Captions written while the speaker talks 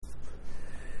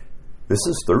This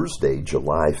is Thursday,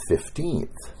 July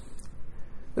 15th.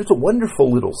 There's a wonderful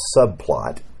little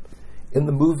subplot in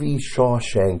the movie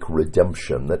Shawshank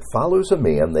Redemption that follows a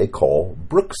man they call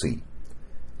Brooksy.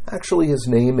 Actually, his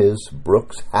name is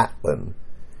Brooks Hatlin.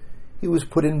 He was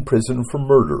put in prison for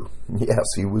murder. Yes,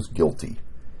 he was guilty.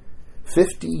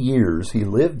 50 years he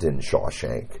lived in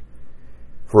Shawshank.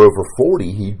 For over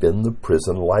 40, he'd been the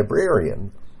prison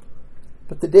librarian.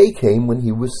 But the day came when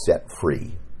he was set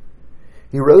free.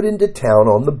 He rode into town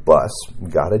on the bus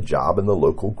and got a job in the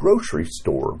local grocery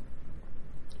store.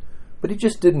 But he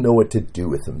just didn't know what to do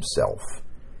with himself.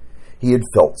 He had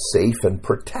felt safe and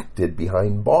protected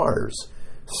behind bars,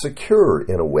 secure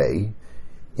in a way,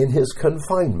 in his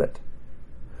confinement.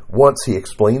 Once he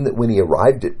explained that when he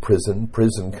arrived at prison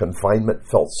confinement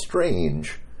felt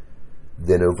strange.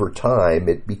 Then over time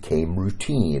it became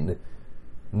routine,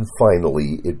 and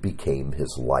finally it became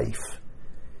his life.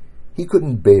 He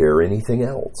couldn't bear anything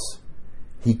else.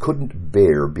 He couldn't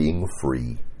bear being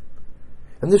free.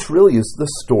 And this really is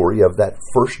the story of that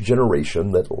first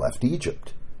generation that left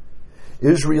Egypt.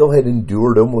 Israel had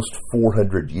endured almost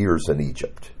 400 years in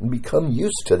Egypt and become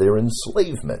used to their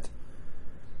enslavement.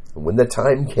 And when the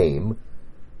time came,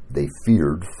 they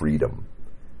feared freedom.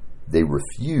 They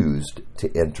refused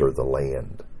to enter the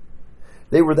land.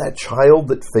 They were that child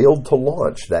that failed to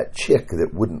launch, that chick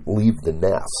that wouldn't leave the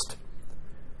nest.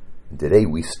 And today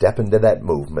we step into that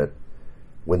movement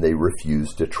when they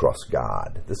refuse to trust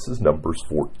God. This is Numbers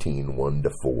 14,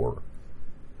 1-4.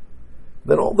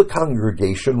 Then all the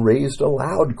congregation raised a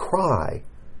loud cry,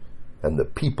 and the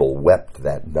people wept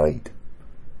that night.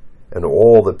 And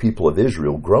all the people of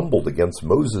Israel grumbled against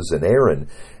Moses and Aaron,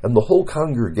 and the whole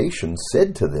congregation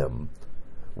said to them,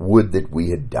 "Would that we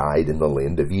had died in the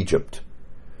land of Egypt,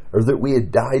 or that we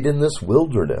had died in this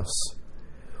wilderness.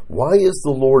 Why is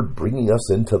the Lord bringing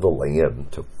us into the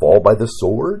land to fall by the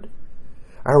sword?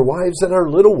 Our wives and our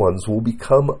little ones will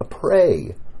become a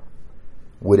prey.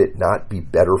 Would it not be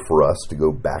better for us to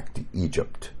go back to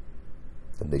Egypt?"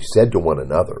 And they said to one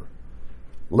another,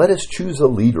 "Let us choose a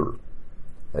leader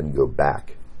and go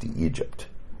back to Egypt."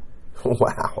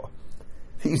 Wow,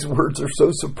 these words are so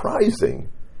surprising.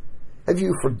 Have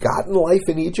you forgotten life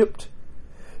in Egypt?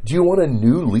 Do you want a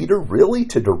new leader really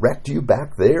to direct you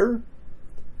back there?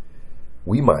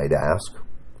 We might ask,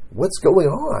 what's going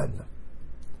on?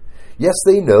 Yes,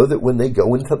 they know that when they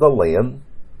go into the land,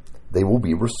 they will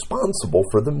be responsible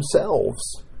for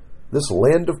themselves. This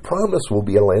land of promise will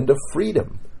be a land of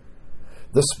freedom.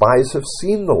 The spies have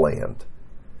seen the land.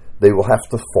 They will have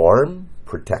to farm,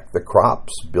 protect the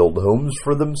crops, build homes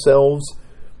for themselves,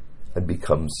 and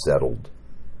become settled.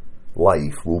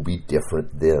 Life will be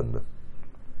different then.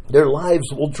 Their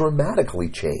lives will dramatically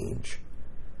change.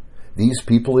 These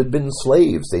people had been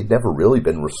slaves. They'd never really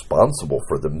been responsible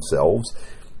for themselves,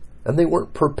 and they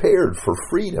weren't prepared for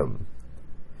freedom.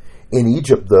 In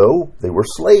Egypt, though, they were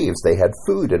slaves. They had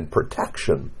food and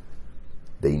protection.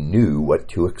 They knew what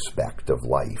to expect of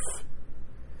life.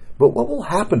 But what will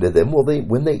happen to them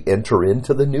when they enter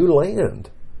into the new land?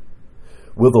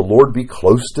 Will the Lord be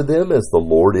close to them as the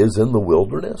Lord is in the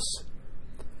wilderness?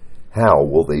 How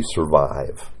will they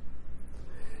survive?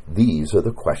 These are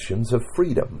the questions of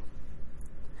freedom.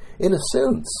 In a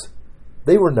sense,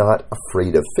 they were not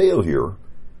afraid of failure.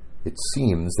 It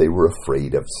seems they were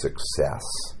afraid of success.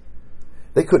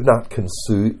 They could not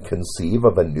conceive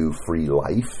of a new free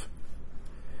life.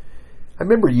 I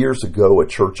remember years ago a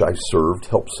church I served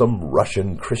helped some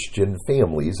Russian Christian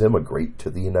families immigrate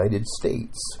to the United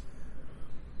States.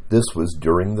 This was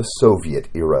during the Soviet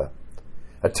era,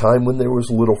 a time when there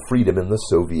was little freedom in the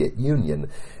Soviet Union,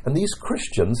 and these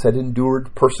Christians had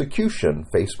endured persecution,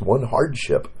 faced one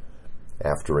hardship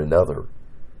after another.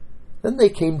 Then they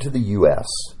came to the U.S.,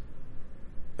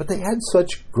 but they had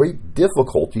such great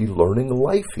difficulty learning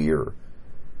life here.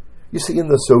 You see, in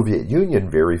the Soviet Union,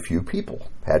 very few people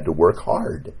had to work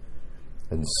hard,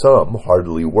 and some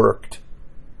hardly worked.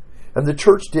 And the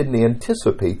church didn't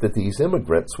anticipate that these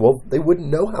immigrants, they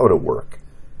wouldn't know how to work.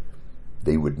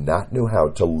 They would not know how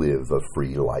to live a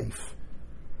free life.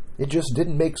 It just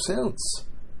didn't make sense.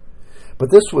 But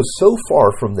this was so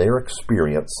far from their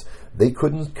experience, they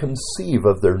couldn't conceive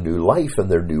of their new life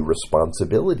and their new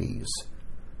responsibilities.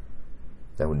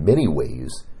 Now, in many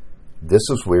ways, this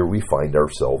is where we find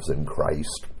ourselves in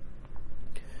Christ.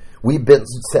 We've been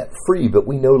set free, but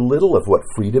we know little of what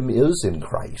freedom is in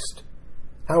Christ.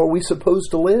 How are we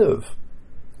supposed to live?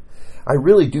 I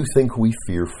really do think we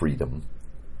fear freedom.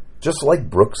 Just like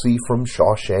Brooksy from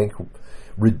Shawshank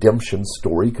Redemption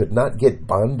story could not get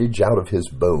bondage out of his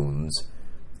bones,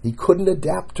 he couldn't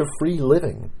adapt to free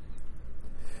living.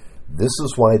 This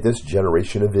is why this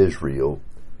generation of Israel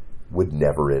would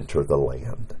never enter the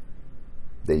land.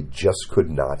 They just could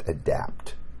not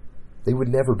adapt. They would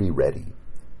never be ready.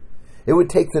 It would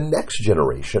take the next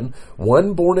generation,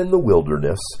 one born in the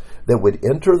wilderness, that would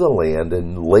enter the land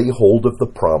and lay hold of the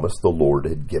promise the Lord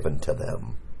had given to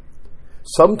them.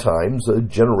 Sometimes a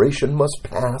generation must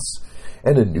pass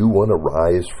and a new one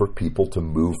arise for people to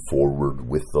move forward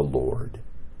with the Lord.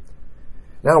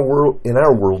 Now, in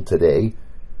our world today,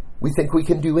 we think we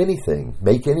can do anything,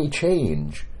 make any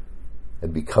change,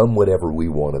 and become whatever we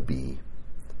want to be.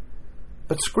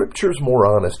 But Scripture's more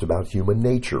honest about human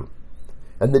nature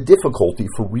and the difficulty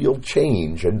for real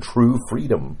change and true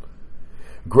freedom.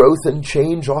 Growth and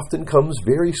change often comes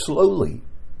very slowly,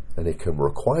 and it can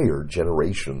require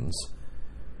generations.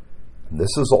 And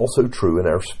this is also true in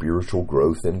our spiritual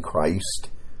growth in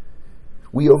Christ.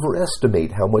 We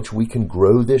overestimate how much we can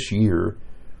grow this year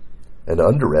and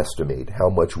underestimate how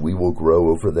much we will grow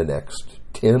over the next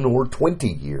 10 or 20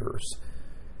 years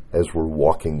as we're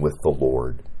walking with the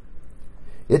Lord.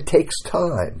 It takes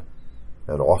time,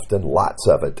 and often lots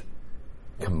of it,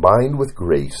 combined with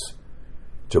grace,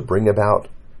 to bring about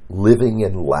living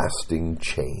and lasting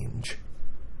change.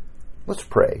 Let's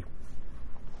pray.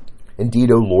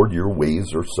 Indeed, O Lord, your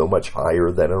ways are so much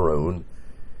higher than our own.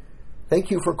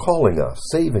 Thank you for calling us,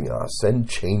 saving us, and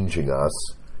changing us.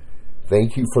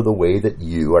 Thank you for the way that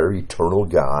you, our eternal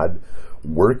God,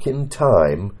 work in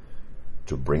time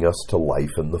to bring us to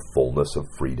life in the fullness of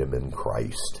freedom in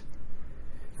Christ.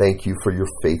 Thank you for your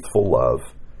faithful love,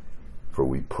 for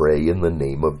we pray in the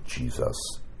name of Jesus.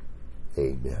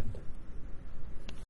 Amen.